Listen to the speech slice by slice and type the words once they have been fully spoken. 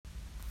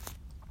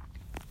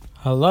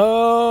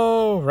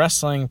Hello,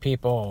 wrestling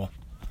people.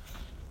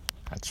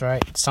 That's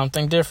right,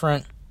 something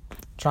different.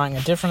 Trying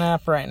a different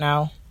app right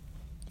now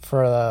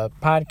for the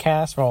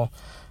podcast. Well,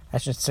 I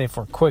should say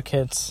for quick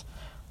hits.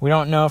 We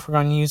don't know if we're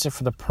going to use it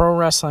for the Pro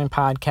Wrestling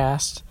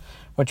Podcast,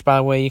 which, by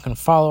the way, you can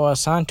follow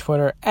us on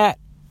Twitter at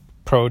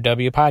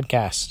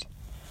ProWPodcast.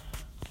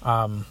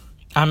 I'm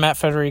Matt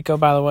Federico,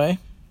 by the way.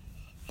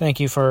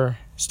 Thank you for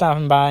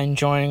stopping by and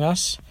joining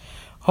us.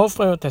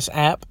 Hopefully with this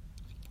app,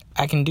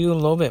 I can do a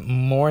little bit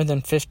more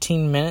than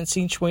 15 minutes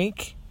each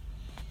week.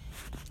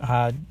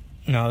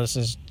 This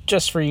is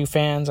just for you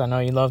fans. I know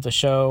you love the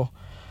show.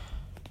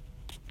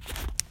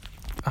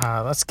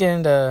 Let's get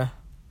into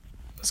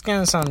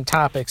some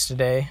topics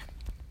today.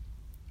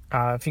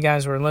 If you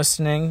guys were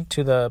listening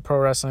to the Pro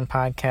Wrestling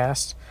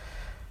Podcast,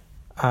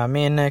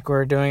 me and Nick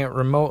were doing it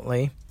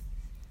remotely.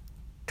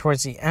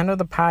 Towards the end of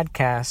the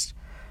podcast,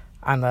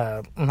 on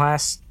the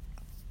last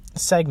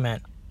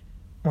segment,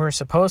 we're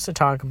supposed to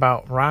talk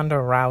about Ronda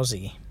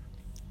Rousey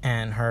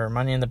and her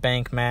Money in the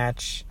Bank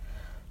match,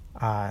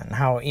 and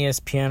how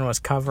ESPN was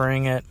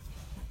covering it.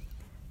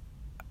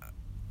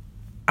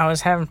 I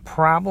was having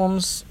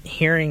problems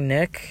hearing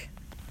Nick,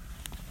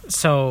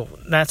 so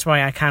that's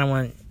why I kind of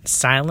went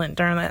silent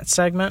during that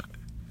segment.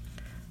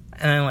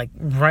 And then,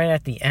 right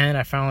at the end,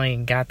 I finally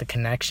got the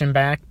connection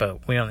back,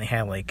 but we only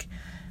had,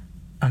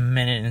 a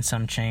minute and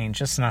some change,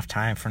 just enough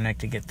time for Nick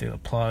to get through the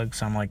plug.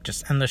 So I'm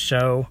just end the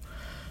show.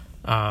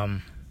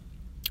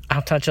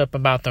 I'll touch up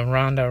about the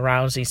Ronda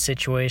Rousey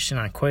situation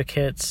on quick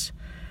hits.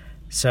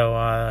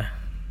 So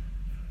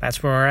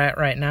that's where we're at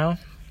right now.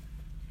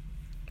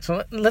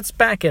 So let's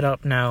back it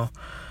up now.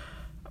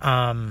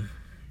 Ronda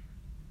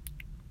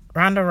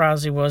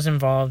Rousey was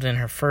involved in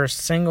her first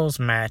singles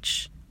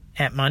match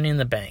at Money in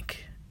the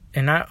Bank.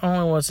 And not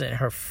only was it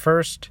her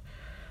first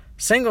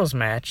singles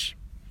match,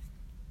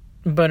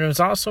 but it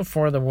was also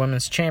for the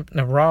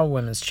Raw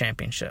Women's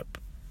Championship.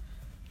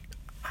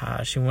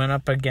 She went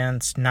up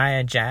against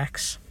Nia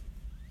Jax.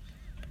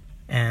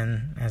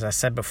 And as I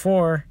said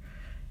before,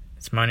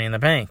 it's Money in the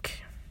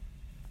Bank.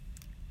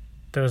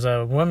 There was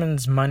a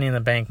women's Money in the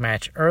Bank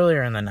match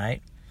earlier in the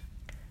night.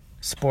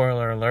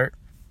 Spoiler alert,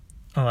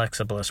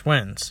 Alexa Bliss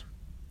wins.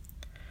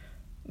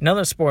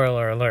 Another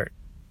spoiler alert.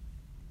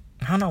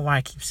 I don't know why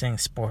I keep saying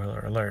spoiler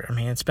alert. I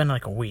mean, it's been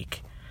a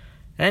week.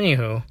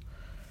 Anywho,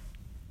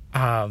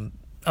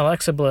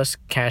 Alexa Bliss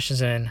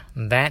cashes in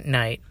that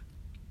night,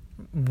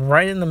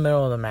 right in the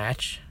middle of the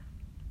match.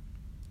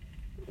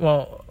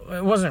 Well,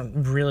 it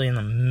wasn't really in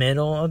the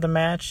middle of the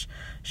match.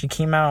 She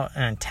came out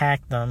and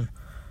attacked them,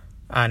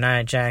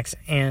 Nia Jax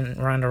and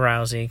Ronda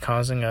Rousey,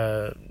 causing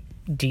a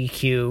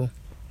DQ.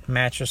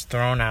 Match was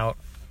thrown out.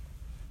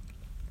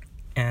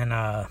 And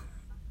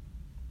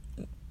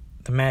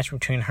the match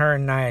between her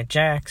and Nia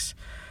Jax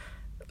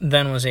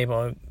then was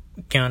able to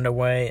get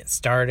underway. It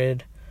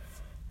started.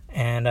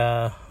 And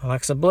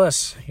Alexa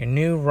Bliss, your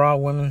new Raw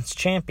Women's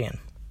Champion.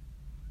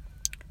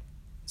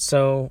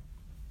 So,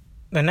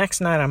 the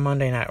next night on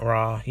Monday Night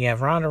Raw, you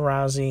have Ronda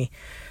Rousey.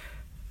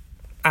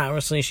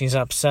 Obviously, she's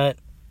upset.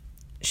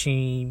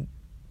 She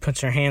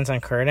puts her hands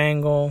on Kurt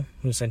Angle,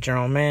 who's the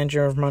general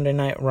manager of Monday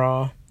Night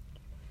Raw.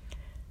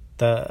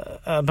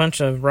 A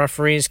bunch of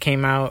referees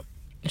came out.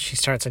 She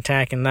starts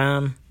attacking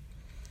them.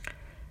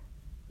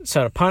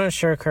 So, to punish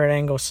her, Kurt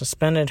Angle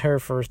suspended her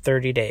for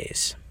 30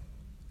 days.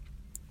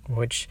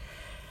 Which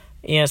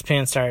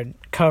ESPN started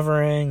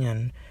covering,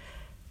 and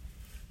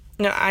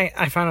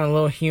I found it a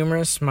little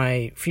humorous.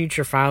 My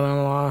future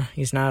father-in-law,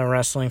 he's not a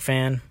wrestling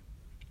fan.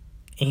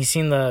 He's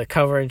seen the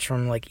coverage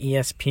from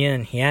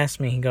ESPN. He asked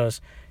me, he goes,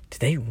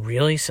 "Did they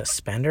really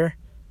suspend her?"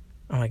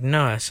 I'm like,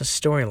 "No, it's a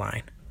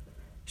storyline.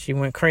 She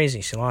went crazy.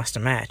 She lost a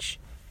match."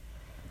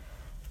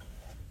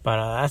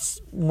 But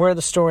that's where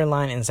the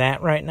storyline is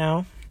at right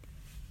now.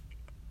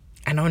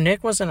 I know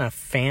Nick wasn't a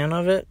fan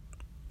of it,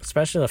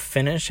 especially the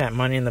finish at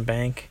Money in the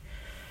Bank.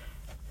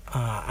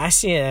 I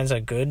see it as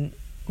a good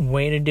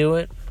way to do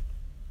it.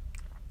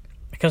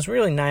 Because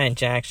really, Nia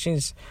Jax,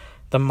 she's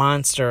the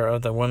monster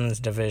of the women's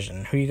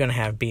division. Who are you going to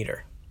have beat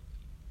her?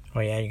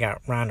 Well, yeah, you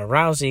got Ronda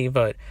Rousey,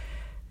 but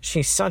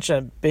she's such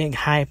a big,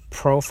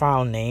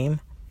 high-profile name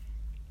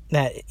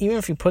that even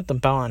if you put the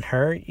belt on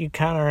her, you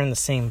kind of are in the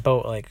same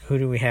boat. Who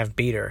do we have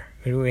beat her?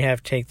 Who do we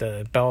have take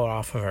the belt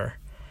off of her?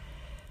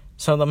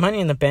 So the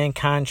Money in the Bank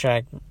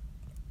contract,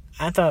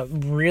 I thought,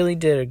 really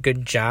did a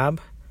good job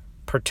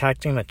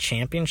protecting the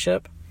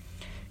championship.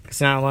 Because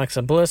now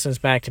Alexa Bliss is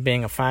back to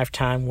being a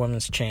 5-time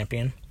women's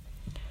champion.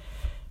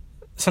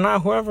 So now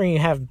whoever you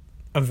have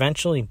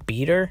eventually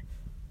beat her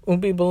will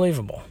be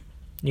believable.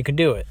 You could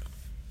do it.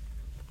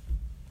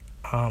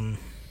 So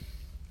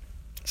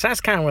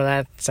that's kind of where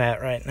that's at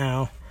right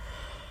now.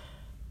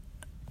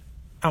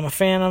 I'm a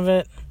fan of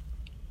it.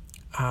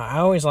 I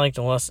always liked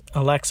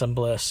Alexa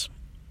Bliss.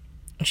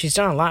 She's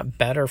done a lot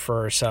better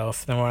for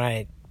herself than what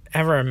I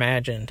ever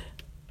imagined.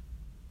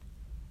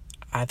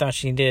 I thought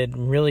she did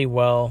really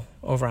well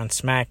over on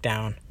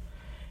SmackDown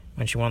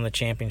when she won the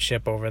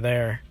championship over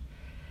there.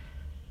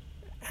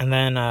 And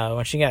then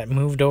when she got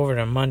moved over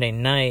to Monday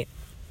night,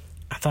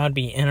 I thought it'd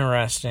be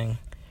interesting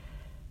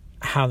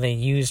how they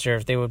used her,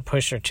 if they would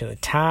push her to the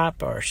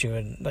top or she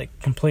would like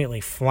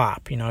completely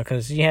flop,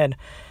 because you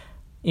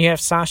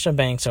have Sasha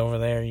Banks over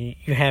there,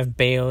 you have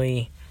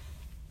Bayley,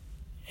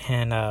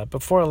 and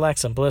before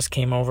Alexa Bliss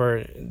came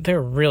over, they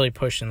were really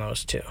pushing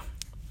those two.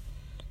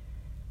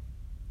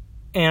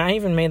 And I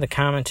even made the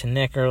comment to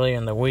Nick earlier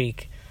in the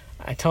week.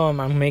 I told him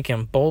I'm making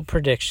a bold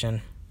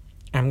prediction.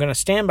 I'm going to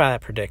stand by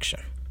that prediction.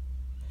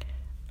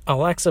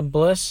 Alexa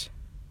Bliss,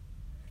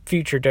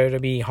 future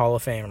WWE Hall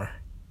of Famer.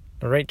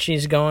 The rate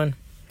she's going,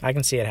 I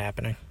can see it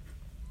happening.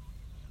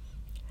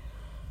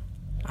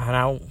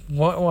 Now,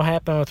 what will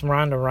happen with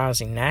Ronda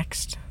Rousey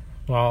next?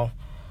 Well,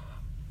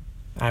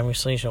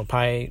 obviously she'll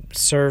probably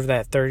serve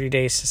that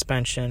 30-day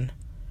suspension.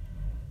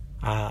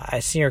 I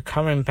see her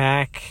coming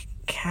back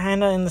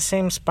kind of in the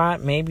same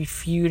spot, maybe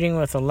feuding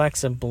with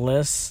Alexa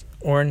Bliss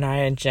or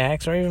Nia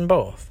Jax, or even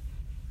both.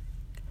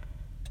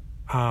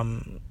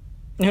 Who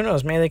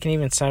knows? Maybe they can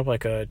even set up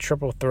like a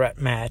triple threat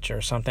match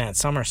or something at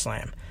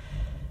SummerSlam.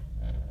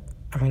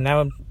 I mean, that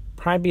would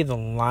probably be the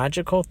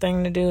logical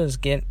thing to do, is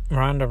get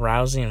Ronda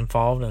Rousey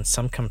involved in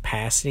some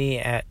capacity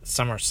at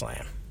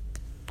SummerSlam.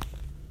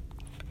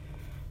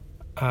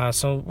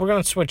 So we're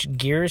going to switch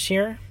gears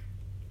here.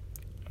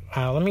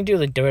 Let me do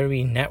the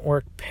WWE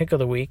Network Pick of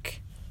the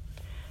Week.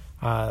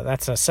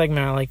 That's a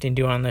segment I like to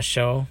do on this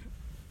show,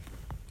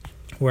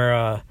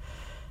 where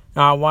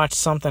I'll watch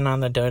something on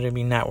the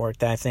WWE Network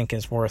that I think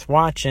is worth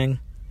watching.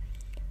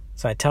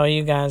 So I tell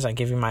you guys, I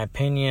give you my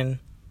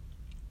opinion,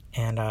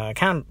 and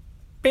kind of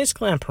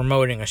basically I'm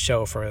promoting a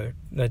show for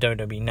the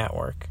WWE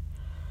Network.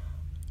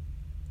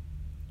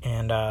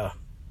 And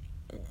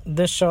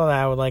this show that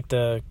I would like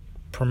to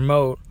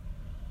promote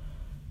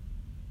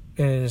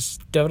is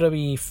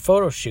WWE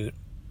Photoshoot,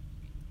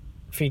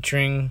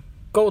 featuring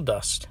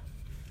Goldust.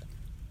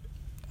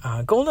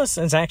 Goldust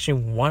is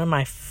actually one of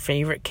my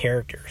favorite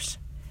characters.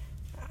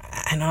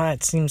 I know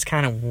that seems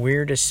kind of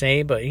weird to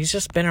say, but he's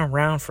just been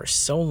around for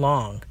so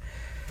long.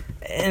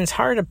 And it's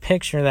hard to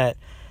picture that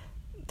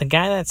the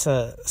guy that's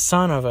a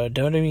son of a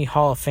WWE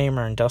Hall of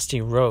Famer and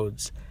Dusty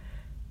Rhodes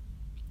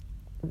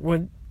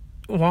would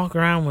walk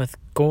around with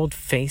gold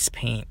face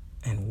paint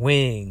and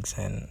wigs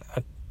and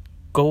a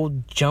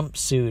gold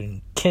jumpsuit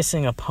and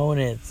kissing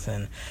opponents.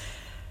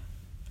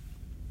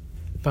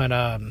 But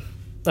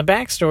the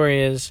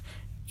backstory is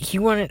he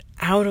wanted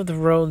out of the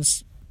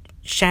Rhodes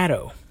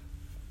shadow,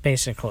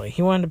 basically.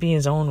 He wanted to be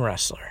his own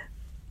wrestler.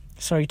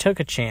 So he took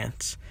a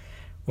chance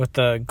with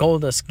the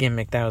Goldust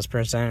gimmick that was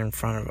presented in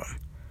front of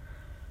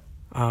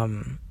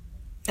him.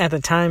 At the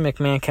time,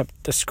 McMahon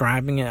kept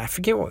describing it. I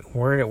forget what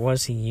word it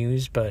was he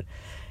used, but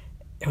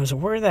it was a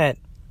word that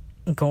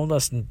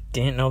Goldust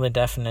didn't know the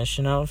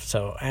definition of.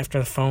 So after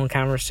the phone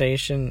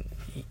conversation,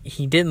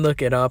 he did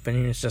look it up, and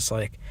he was just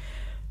like,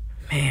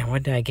 man,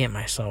 what did I get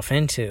myself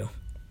into?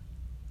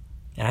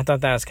 And I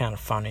thought that was kind of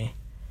funny.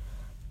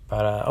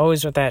 But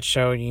always with that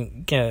show, you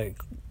get a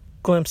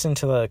glimpse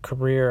into the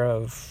career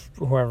of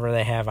whoever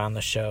they have on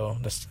the show.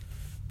 This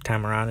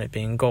time around, it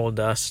being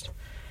Goldust.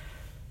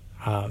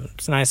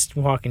 It's nice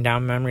walking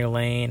down memory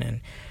lane,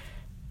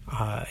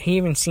 and he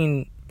even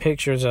seen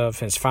pictures of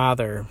his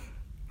father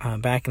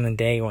back in the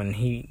day when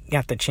he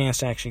got the chance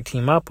to actually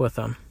team up with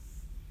him.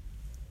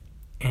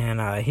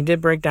 And he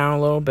did break down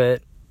a little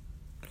bit.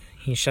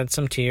 He shed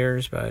some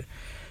tears, but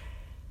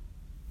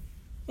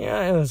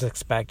yeah, it was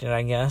expected,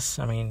 I guess.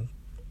 I mean,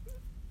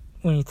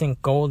 when you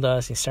think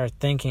Goldust, you start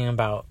thinking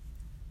about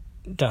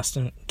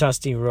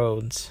Dusty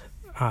Rhodes.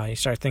 You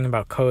start thinking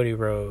about Cody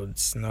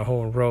Rhodes and the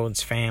whole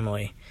Rhodes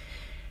family,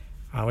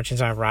 which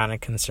is ironic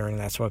considering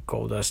that's what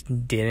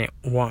Goldust didn't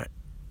want.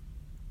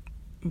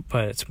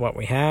 But it's what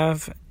we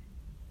have,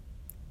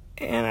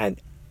 and I'm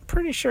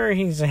pretty sure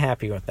he's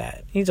happy with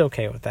that. He's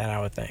okay with that, I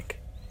would think.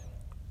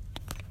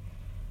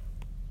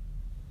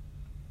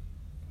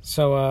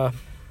 So,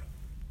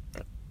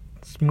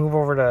 let's move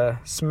over to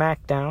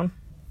SmackDown.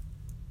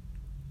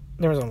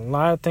 There was a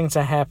lot of things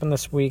that happened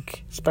this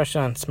week,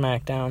 especially on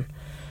SmackDown.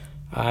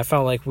 I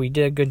felt like we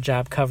did a good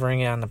job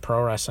covering it on the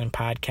Pro Wrestling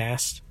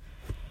Podcast.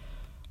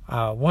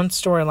 One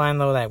storyline,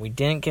 though, that we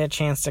didn't get a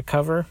chance to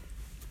cover,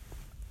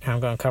 and I'm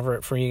going to cover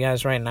it for you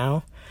guys right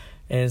now,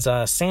 is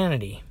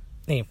Sanity.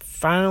 They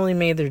finally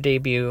made their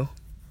debut.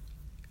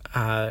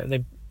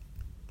 They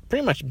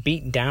pretty much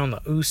beat down the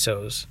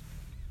Usos.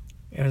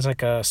 It was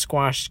like a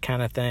squash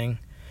kind of thing.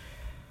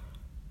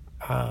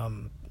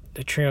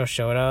 The trio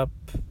showed up,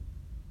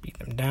 beat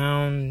them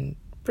down.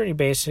 Pretty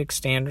basic,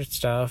 standard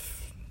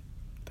stuff.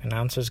 The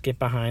announcers get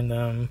behind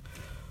them.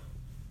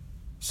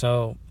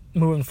 So,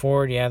 moving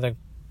forward, yeah, they're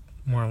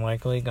more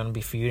likely going to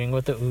be feuding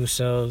with the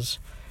Usos.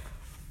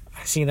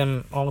 I see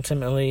them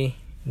ultimately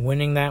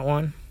winning that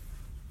one.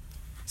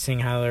 Seeing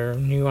how they're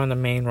new on the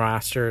main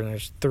roster, and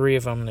there's 3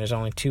 of them, and there's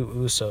only 2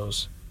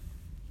 Usos.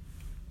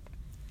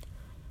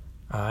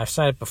 I've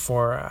said it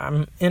before,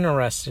 I'm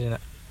interested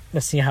to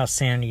see how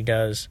Sanity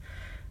does,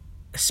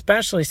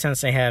 especially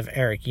since they have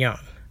Eric Young.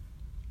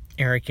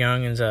 Eric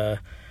Young is a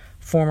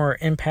former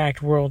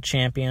Impact World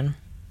Champion.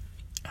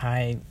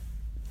 I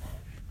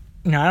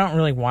don't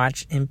really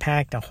watch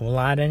Impact a whole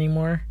lot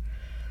anymore.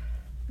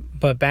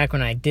 But back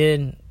when I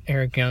did,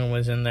 Eric Young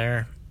was in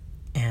there,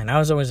 and I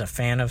was always a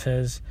fan of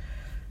his.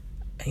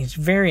 He's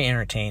very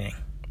entertaining.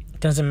 It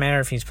doesn't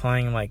matter if he's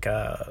playing like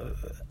a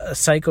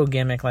psycho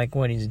gimmick like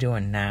what he's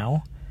doing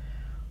now,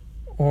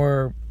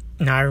 or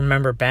now I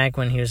remember back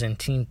when he was in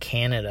Team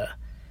Canada,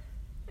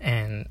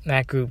 and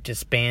that group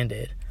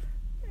disbanded,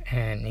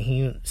 and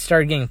he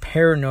started getting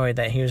paranoid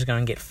that he was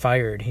going to get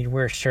fired. He'd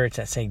wear shirts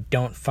that say,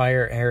 "Don't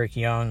fire Eric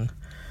Young."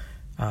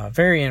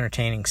 Very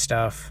entertaining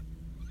stuff.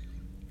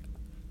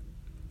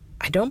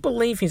 I don't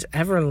believe he's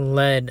ever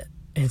led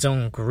his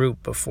own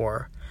group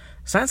before.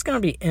 So that's going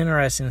to be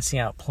interesting to see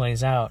how it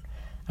plays out.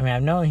 I mean, I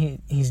know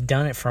he's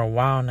done it for a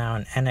while now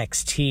in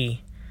NXT.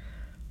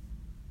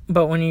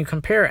 But when you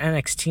compare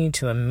NXT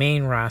to the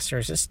main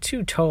rosters, it's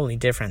two totally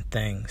different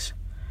things.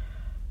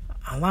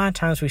 A lot of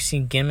times we see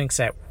gimmicks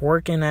that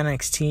work in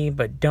NXT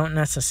but don't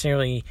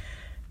necessarily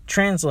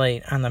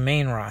translate on the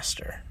main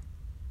roster.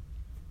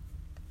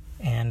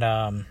 And,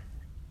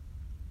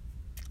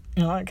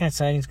 like I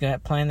said, he's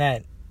got playing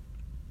that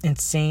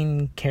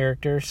insane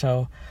character,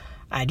 so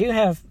I do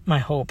have my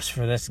hopes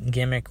for this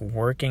gimmick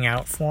working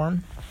out for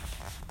him.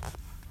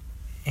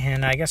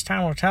 And I guess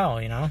time will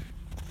tell,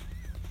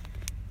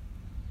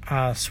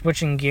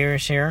 Switching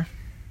gears here.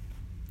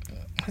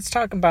 Let's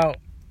talk about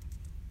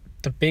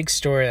the big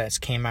story that's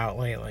came out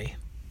lately.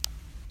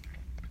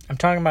 I'm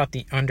talking about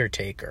The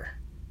Undertaker.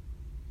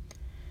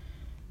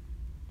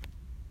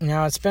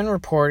 Now, it's been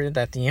reported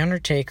that The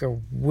Undertaker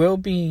will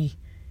be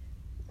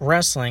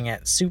wrestling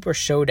at Super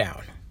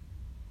Showdown,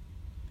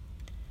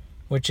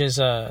 which is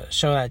a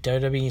show that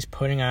WWE is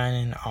putting on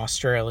in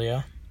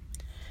Australia.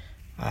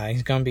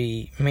 He's going to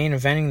be main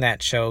eventing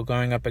that show,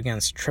 going up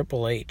against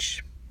Triple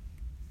H.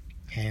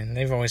 And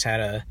they've always had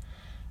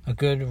a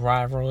good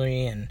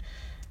rivalry, and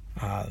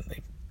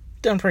they've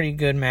done pretty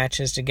good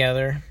matches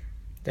together.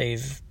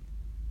 They've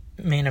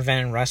main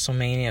evented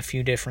WrestleMania a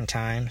few different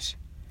times.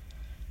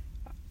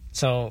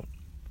 So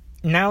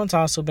now it's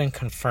also been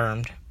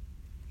confirmed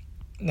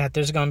that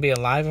there's going to be a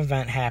live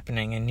event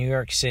happening in New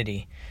York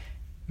City,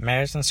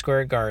 Madison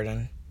Square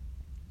Garden.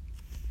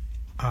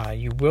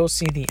 You will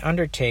see The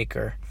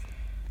Undertaker,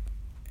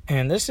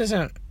 and this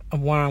isn't a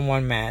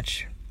one-on-one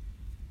match,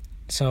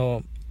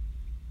 so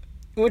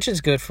which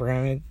is good for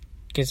him. It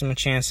gives him a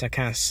chance to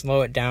kind of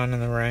slow it down in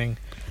the ring.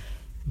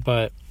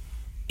 But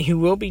he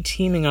will be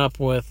teaming up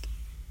with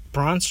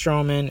Braun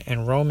Strowman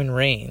and Roman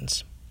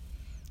Reigns.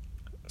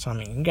 So, I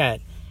mean, you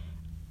got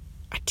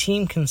a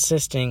team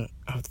consisting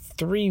of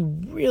 3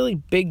 really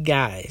big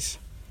guys.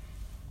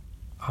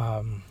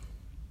 And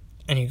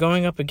you're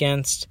going up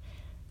against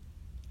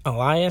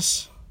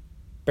Elias,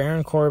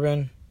 Baron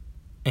Corbin,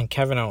 and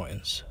Kevin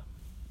Owens.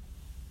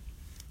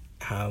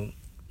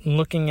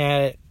 Looking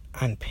at it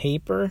on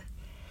paper,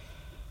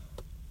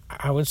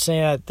 I would say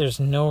that there's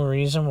no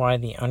reason why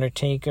The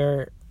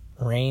Undertaker,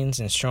 Reigns,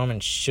 and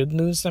Strowman should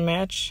lose the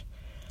match.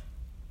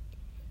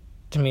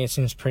 To me, it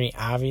seems pretty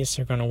obvious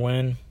they're going to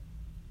win.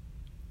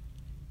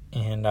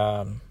 And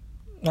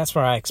that's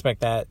where I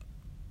expect that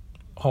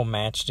whole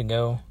match to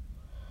go.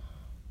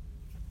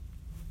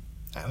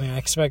 I mean, I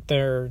expect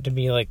there to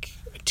be like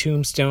a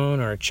tombstone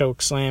or a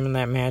choke slam in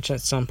that match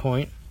at some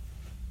point.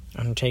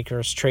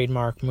 Undertaker's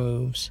trademark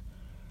moves.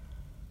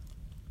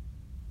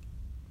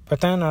 But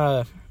then,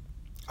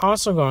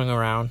 also going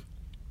around,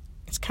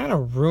 it's kind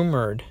of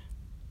rumored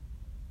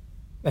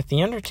that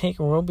The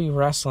Undertaker will be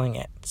wrestling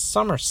at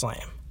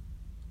SummerSlam.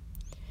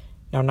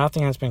 Now,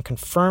 nothing has been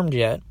confirmed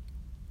yet.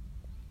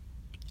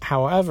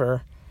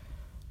 However,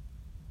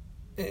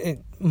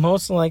 it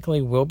most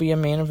likely will be a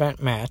main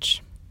event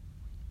match.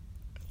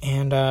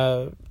 And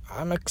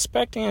I'm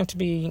expecting it to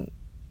be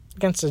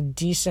against a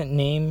decent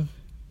name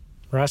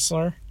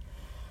wrestler.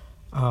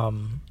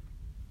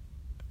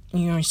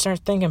 You start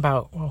thinking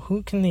about, well,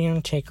 who can The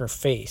Undertaker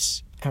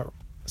face at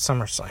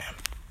SummerSlam?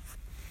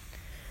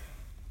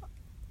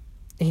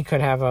 He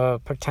could have a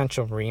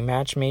potential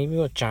rematch maybe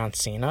with John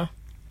Cena.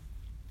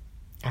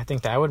 I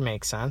think that would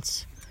make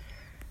sense.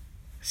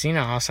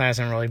 Cena also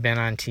hasn't really been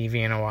on TV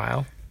in a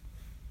while.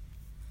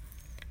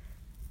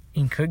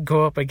 He could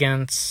go up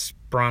against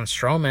Braun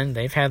Strowman.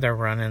 They've had their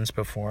run-ins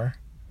before.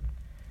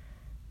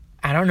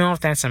 I don't know if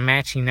that's a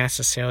match he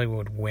necessarily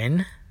would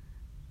win,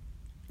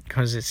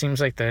 because it seems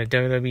like the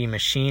WWE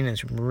machine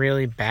is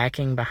really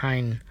backing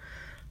behind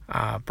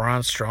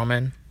Braun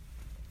Strowman,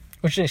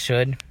 which they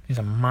should. He's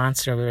a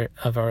monster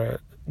of a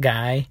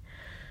guy.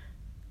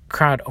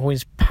 Crowd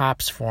always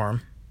pops for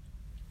him,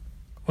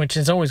 which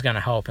is always going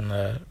to help in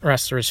the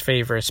wrestler's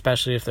favor,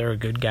 especially if they're a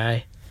good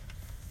guy.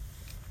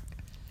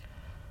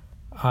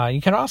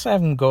 You can also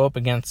have him go up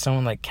against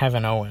someone like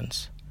Kevin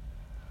Owens.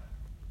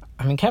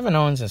 I mean, Kevin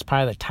Owens is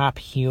probably the top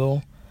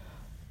heel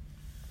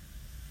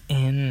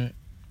in,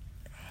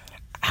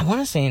 I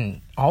want to say,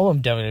 in all of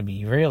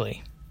WWE,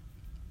 really.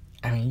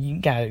 I mean, you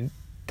gotta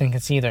think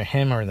it's either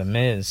him or The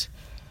Miz.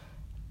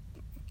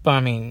 But,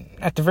 I mean,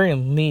 at the very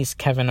least,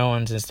 Kevin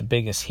Owens is the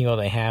biggest heel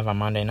they have on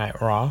Monday Night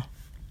Raw.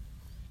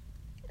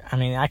 I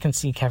mean, I can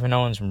see Kevin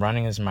Owens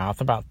running his mouth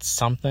about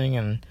something,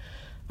 and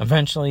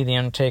eventually The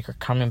Undertaker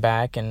coming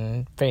back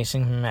and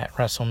facing him at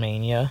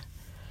WrestleMania,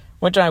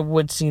 which I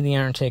would see The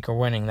Undertaker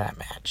winning that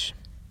match.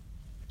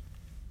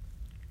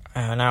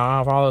 Now,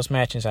 out of all those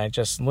matches I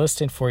just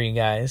listed for you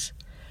guys,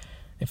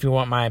 if you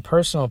want my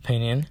personal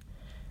opinion,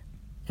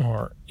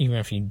 or even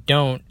if you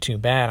don't, too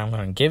bad, I'm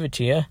going to give it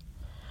to you.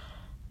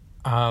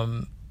 I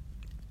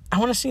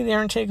want to see The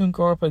Undertaker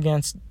go up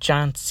against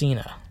John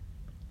Cena.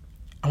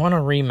 I want a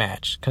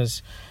rematch,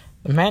 because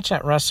the match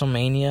at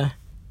WrestleMania,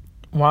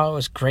 while it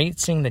was great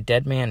seeing the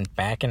dead man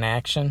back in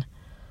action,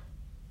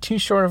 too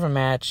short of a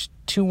match,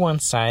 too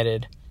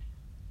one-sided.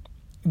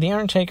 The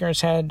Undertaker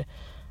has had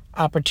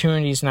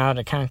opportunities now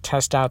to kind of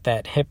test out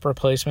that hip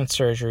replacement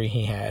surgery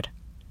he had.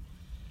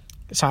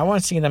 So I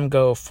want to see them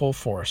go full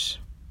force.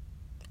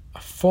 A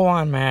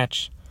full-on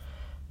match,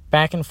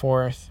 back and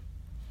forth.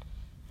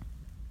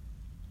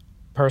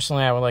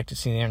 Personally, I would like to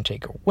see The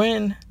Undertaker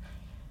win.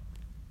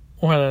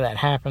 Whether that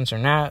happens or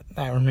not,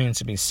 that remains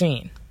to be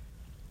seen.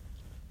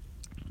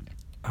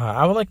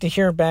 I would like to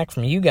hear back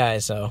from you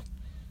guys, though.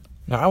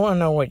 Now, I want to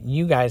know what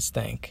you guys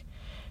think.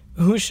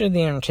 Who should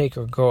The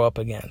Undertaker go up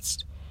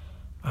against?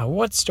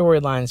 What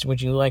storylines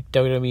would you like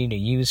WWE to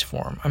use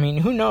for him? I mean,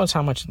 who knows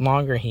how much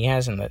longer he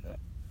has in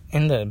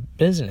the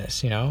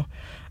business, you know?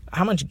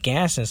 How much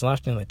gas is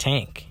left in the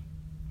tank?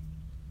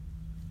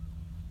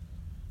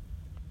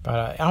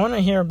 But I want to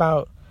hear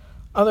about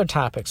other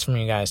topics from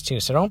you guys, too.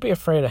 So don't be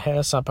afraid to hit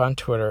us up on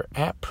Twitter,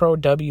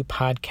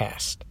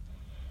 @ProWPodcast.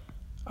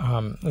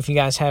 If you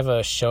guys have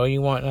a show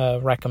you want to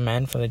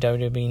recommend for the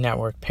WWE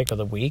Network Pick of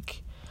the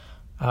Week,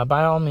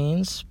 by all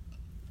means,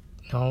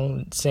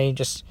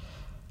 just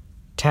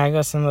tag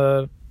us in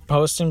the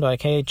posting, be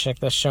like, hey, check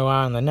this show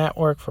out on the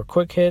network for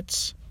quick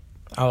hits.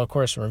 I'll, of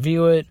course,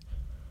 review it.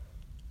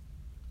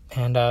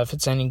 And if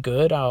it's any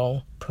good,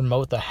 I'll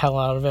promote the hell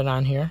out of it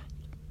on here.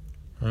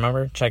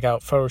 Remember, check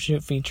out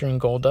Photoshoot featuring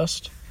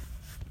Goldust.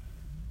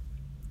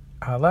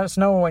 Let us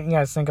know what you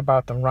guys think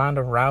about the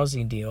Ronda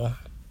Rousey deal,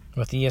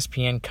 with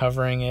ESPN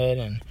covering it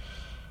and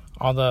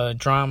all the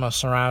drama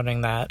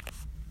surrounding that.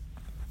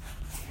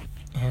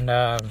 And,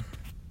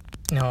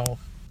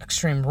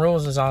 Extreme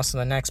Rules is also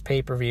the next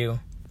pay-per-view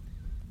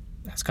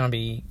that's going to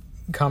be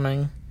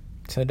coming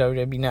to the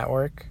WWE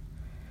Network.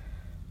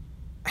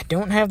 I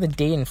don't have the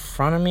date in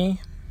front of me.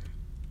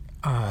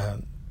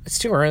 It's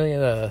too early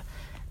to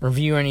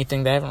review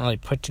anything. They haven't really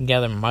put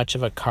together much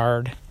of a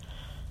card.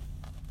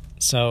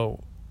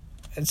 So,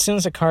 as soon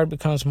as the card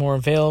becomes more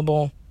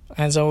available,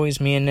 as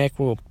always, me and Nick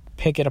will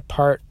pick it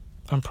apart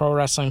on Pro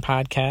Wrestling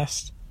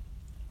Podcast.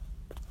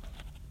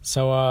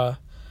 So,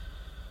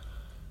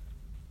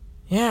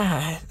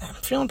 yeah, I'm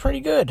feeling pretty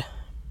good.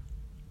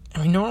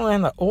 I mean, normally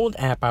on the old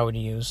app I would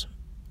use,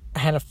 I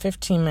had a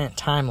 15-minute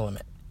time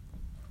limit.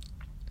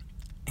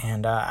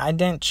 And I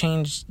didn't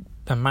change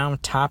the amount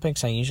of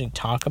topics I usually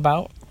talk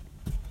about.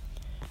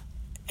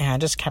 And I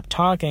just kept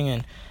talking,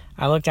 and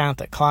I looked down at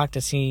the clock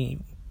to see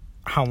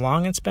how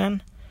long it's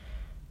been.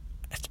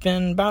 It's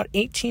been about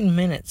 18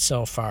 minutes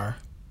so far,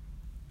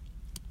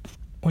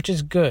 which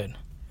is good.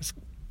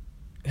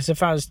 Because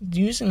if I was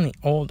using the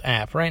old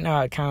app, right now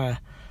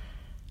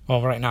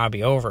right now I'd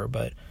be over,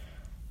 but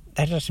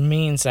that just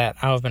means that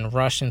I've been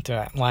rushing through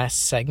that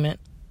last segment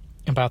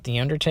about The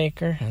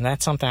Undertaker, and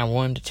that's something I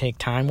wanted to take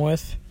time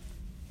with.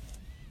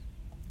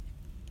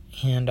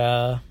 And,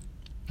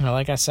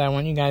 like I said, I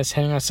want you guys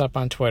hitting us up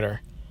on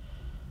Twitter.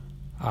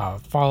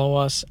 Follow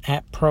us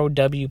at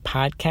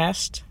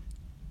ProWPodcast.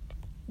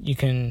 You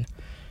can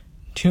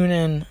tune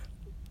in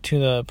to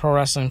the Pro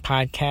Wrestling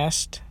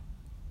Podcast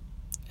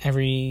I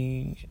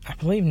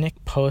believe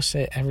Nick posts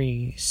it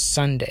every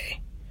Sunday.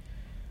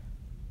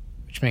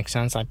 Which makes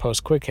sense. I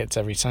post quick hits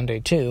every Sunday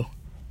too.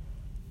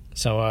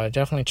 So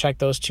definitely check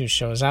those two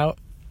shows out.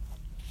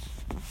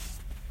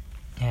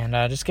 And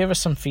just give us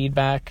some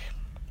feedback.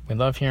 We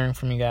love hearing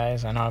from you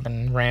guys. I know I've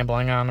been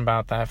rambling on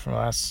about that for the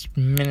last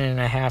minute and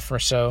a half or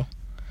so.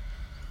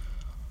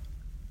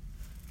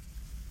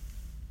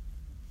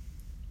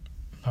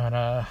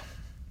 But,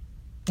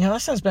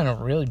 this has been a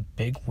really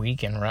big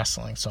week in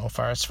wrestling so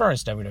far as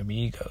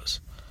WWE goes.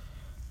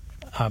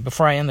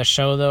 Before I end the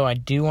show, though, I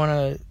do want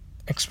to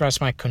express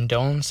my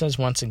condolences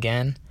once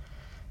again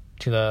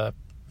to the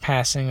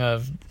passing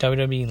of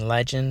WWE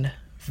legend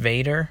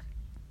Vader.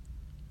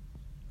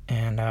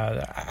 And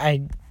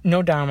I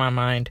no doubt in my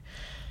mind,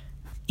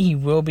 he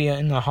will be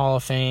in the Hall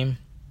of Fame.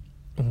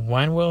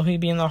 When will he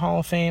be in the Hall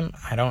of Fame?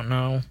 I don't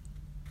know.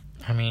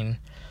 I mean,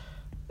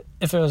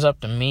 if it was up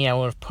to me, I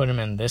would have put him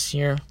in this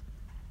year.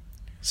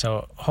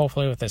 So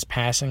hopefully with his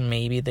passing,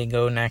 maybe they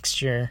go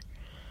next year.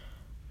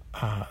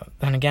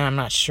 Then again, I'm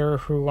not sure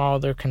who all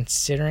they're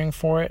considering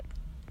for it.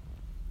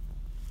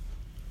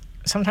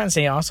 Sometimes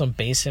they also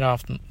base it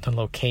off the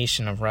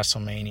location of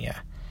WrestleMania.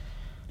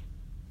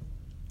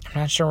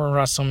 I'm not sure where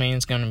WrestleMania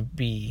is going to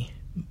be,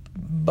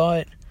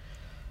 but,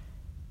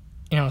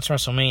 it's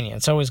WrestleMania.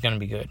 It's always going to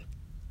be good.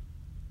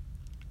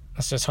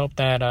 Let's just hope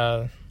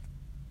that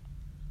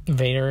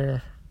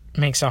Vader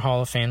makes a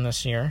Hall of Fame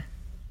this year.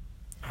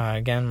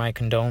 Again, my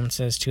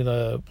condolences to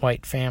the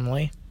White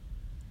family.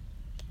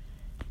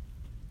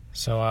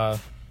 So,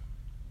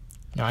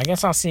 I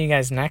guess I'll see you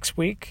guys next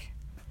week.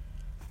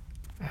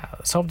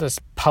 Let's hope this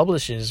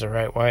publishes the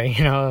right way.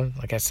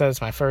 Like I said,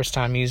 it's my first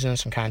time using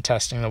this. I'm kind of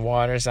testing the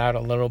waters out a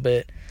little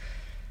bit.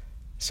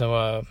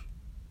 So,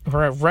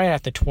 we're right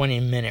at the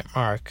 20-minute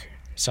mark.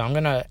 So, I'm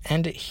going to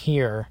end it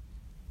here.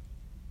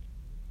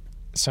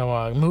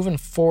 So, moving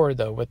forward,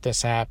 though, with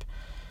this app,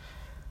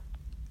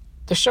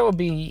 the show will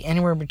be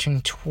anywhere between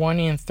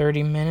 20 and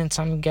 30 minutes,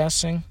 I'm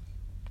guessing.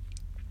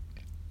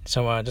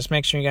 So, just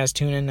make sure you guys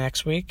tune in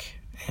next week.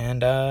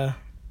 And,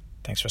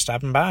 thanks for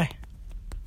stopping by.